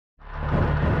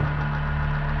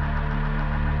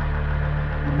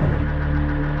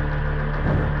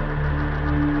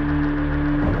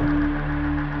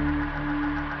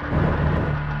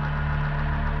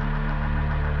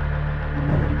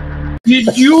Die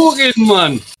Jugend,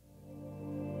 Mann!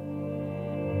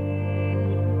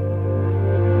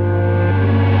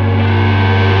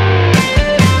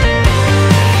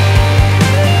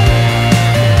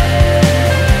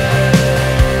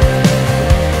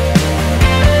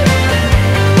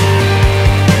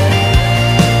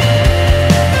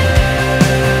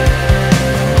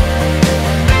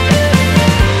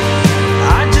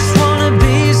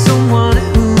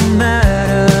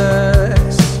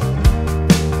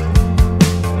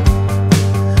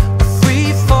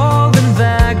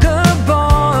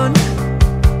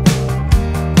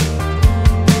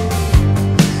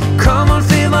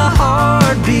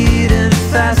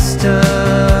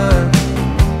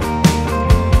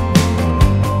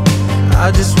 I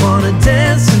just wanna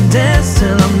dance and dance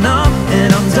till I'm numb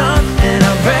and I'm done and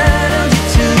I've rattled you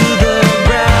to the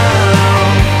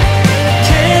ground.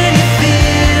 Can you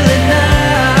feel it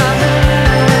now?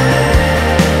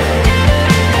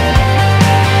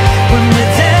 When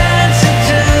we're dancing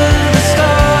to the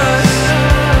stars,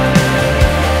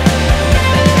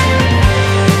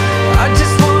 I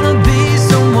just wanna be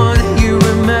someone you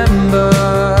remember.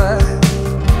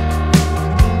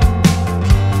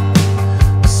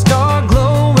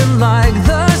 Like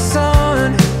the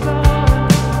sun,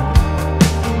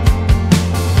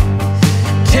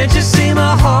 can't you see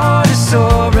my heart is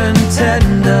sore and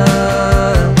tender?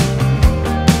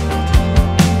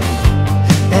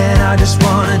 And I just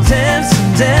wanna dance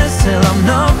and dance till I'm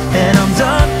numb and I'm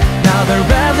done. Now the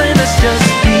rattling has just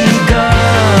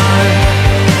begun.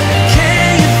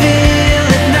 Can you feel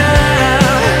it now?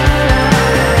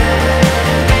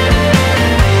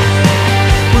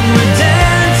 When we're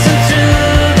dancing to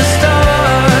the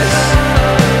stars,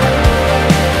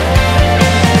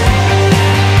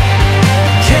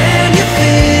 can you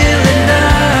feel it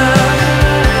now?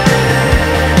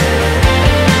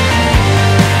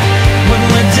 When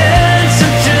we're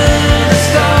dancing to the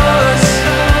stars,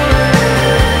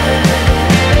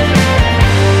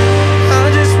 I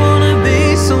just wanna be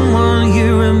someone you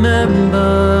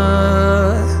remember.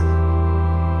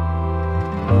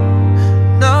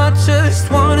 Not just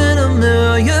one in a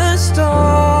million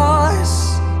stars.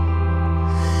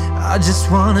 I just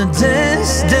wanna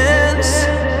dance, dance.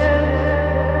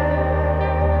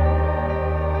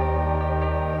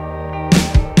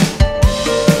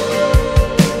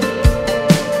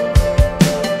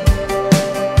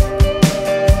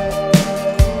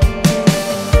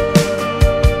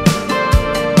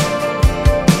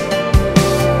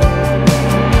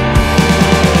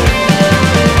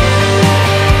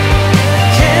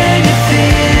 Can you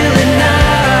feel it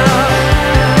now?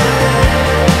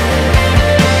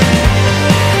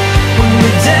 When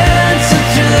we're dancing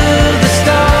to the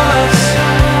stars,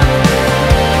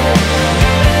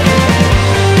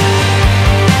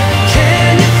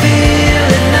 can you feel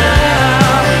it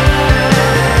now?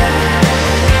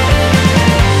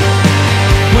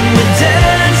 When we're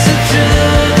dancing to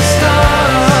the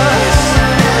stars.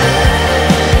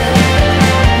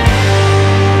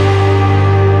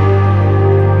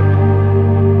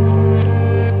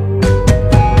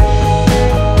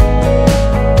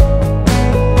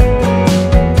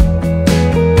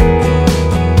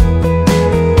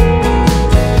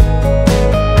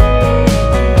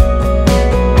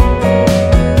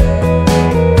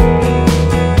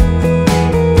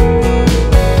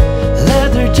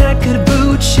 Leather jacket,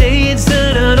 boot shades,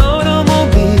 and an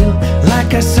automobile.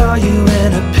 Like I saw you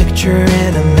in a picture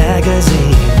in a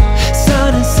magazine.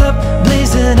 Sun is up,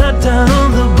 blazing hot down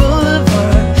on the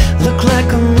boulevard. Look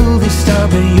like a movie star,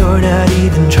 but you're not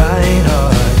even trying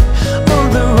hard. On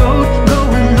the road,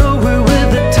 going nowhere with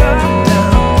the top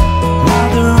down, while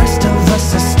the rest of us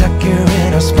are stuck here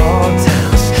in our small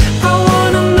towns. I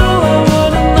wanna know, I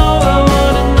wanna know, I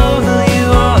wanna know who you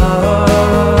are.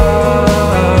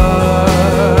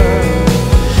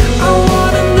 I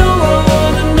wanna know, I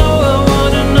wanna know, I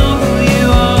wanna know who you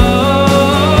are.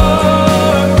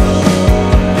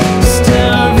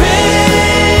 Still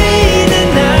raining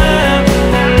now,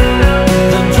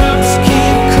 the drops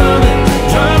keep coming,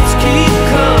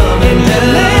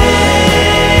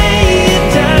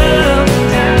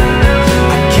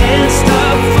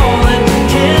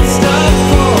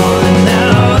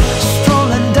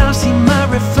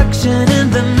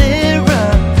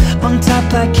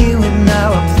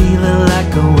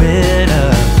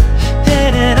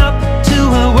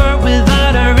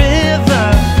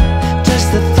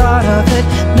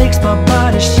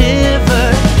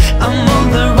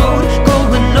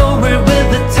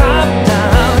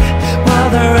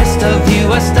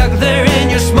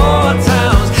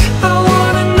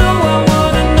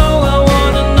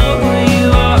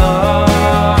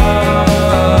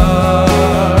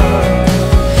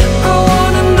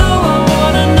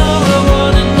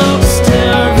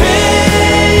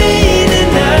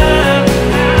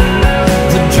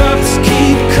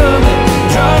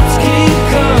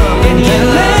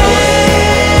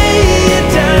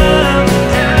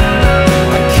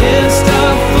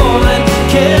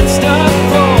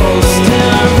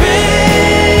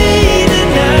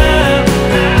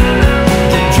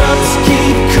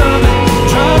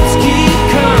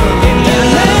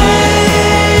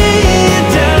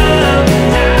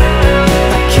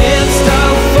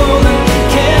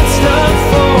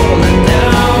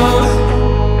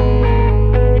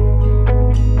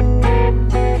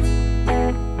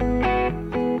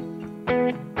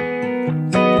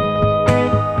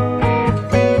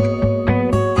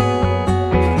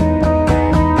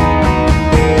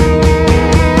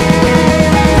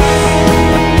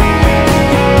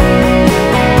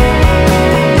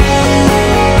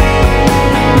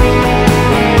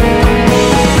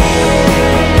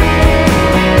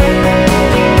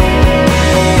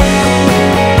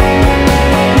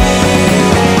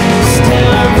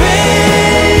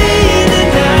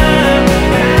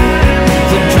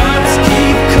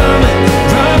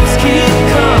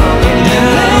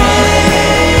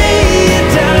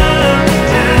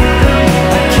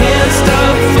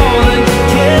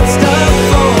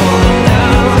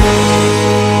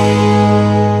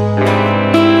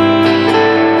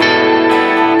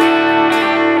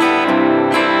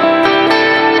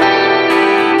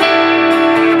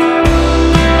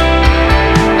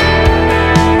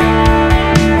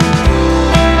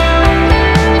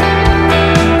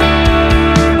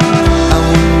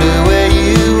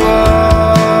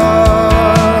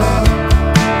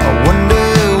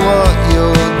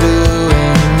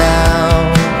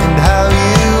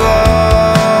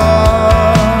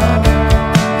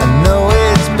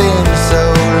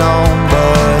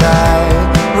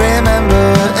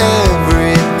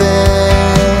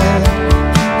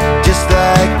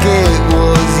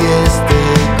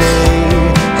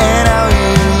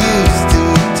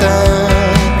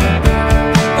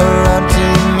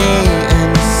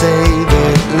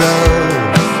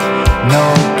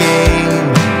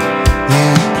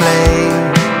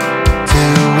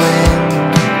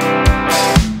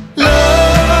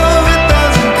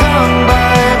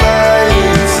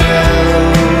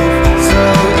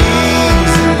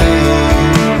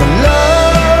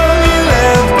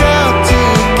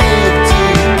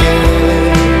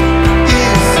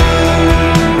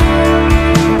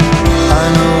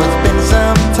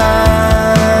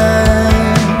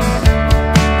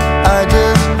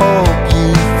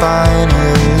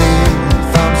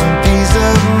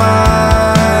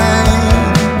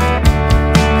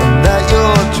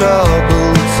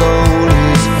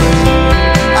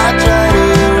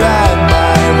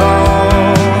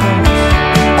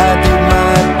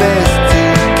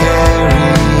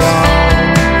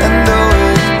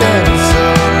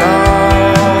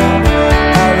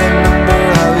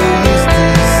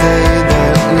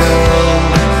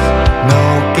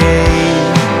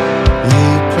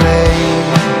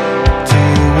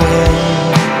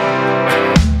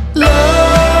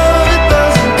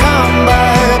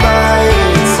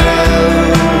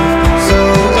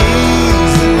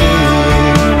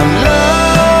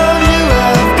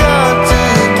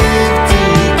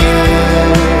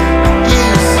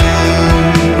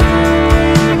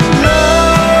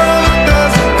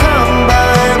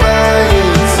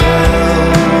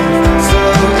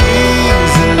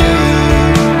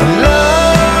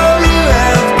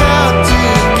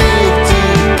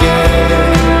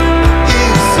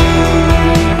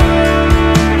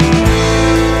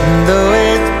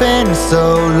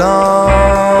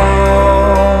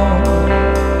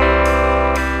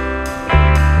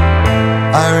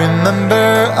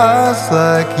 remember us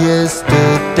like yesterday,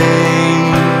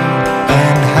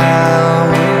 and how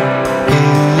he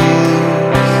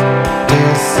used to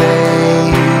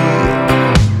say,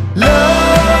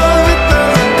 love, it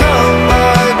doesn't come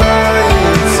by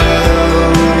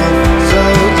itself so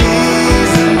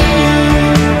easily.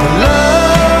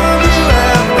 Love, you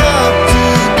have got to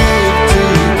give to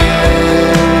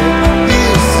get, you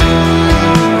see.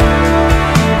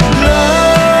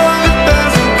 Love, it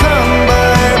doesn't come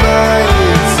by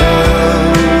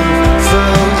itself so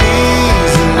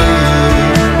easily.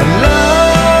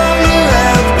 Love, you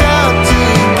have got to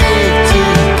give to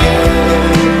get,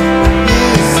 you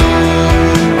see,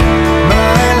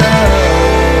 my love.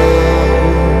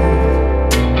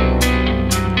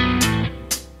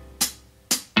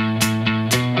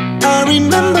 I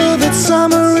remember that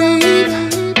summer eve.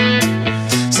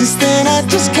 Since then I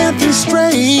just can't think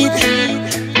straight,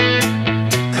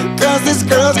 'cause this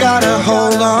girl's got a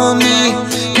hold on me,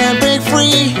 can't break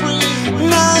free.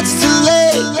 Now it's too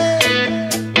late.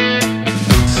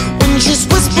 When she's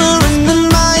whispering in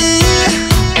my ear,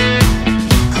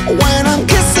 when I'm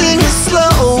kissing her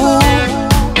slow,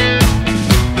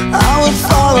 I would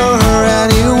follow her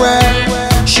anywhere.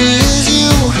 She is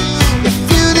you, if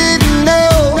you didn't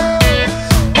know.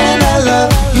 And I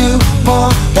love you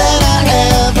more than I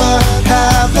ever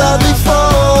have loved before.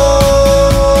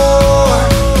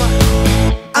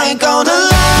 I ain't gonna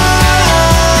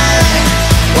lie,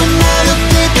 when I look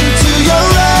deep into your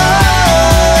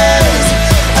eyes,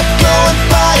 I go and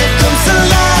buy it comes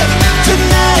alive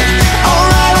tonight. I'll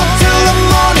ride up till the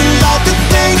morning like the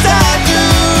things I do.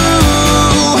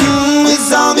 It's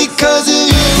all because of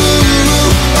you.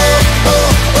 Oh, oh,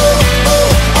 oh, oh.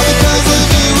 All because of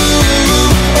you.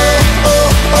 Oh, oh,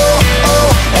 oh, oh.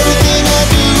 Everything I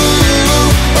do. Oh,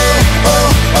 oh,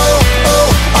 oh, oh.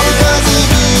 All because of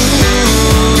you.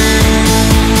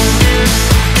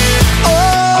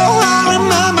 Oh, I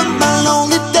remember my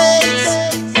lonely days,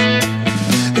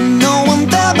 and no one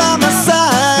there by my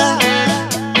side.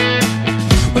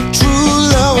 When true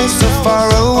love was so far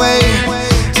away,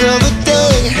 till the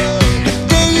day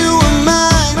you were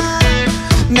mine.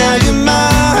 Now you're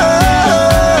mine,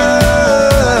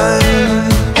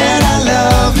 and I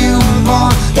love you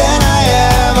more than I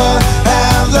ever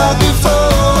have loved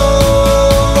before.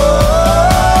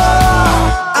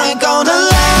 I ain't gonna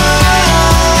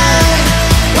lie,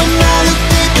 when I look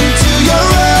deep into your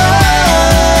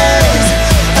eyes,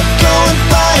 I go and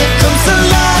buy it comes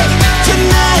alive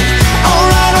tonight. I'll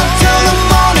ride up till the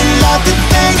morning like the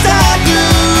things I do.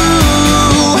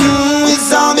 It's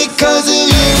all because of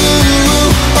you.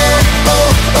 Oh, oh,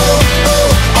 oh, oh.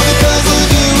 All because of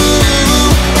you.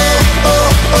 Oh, oh,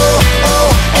 oh, oh.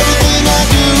 Everything I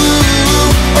do.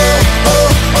 Oh, oh,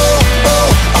 oh, oh.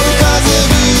 All because of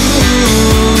you.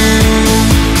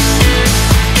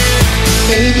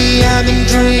 Baby, I've been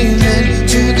dreaming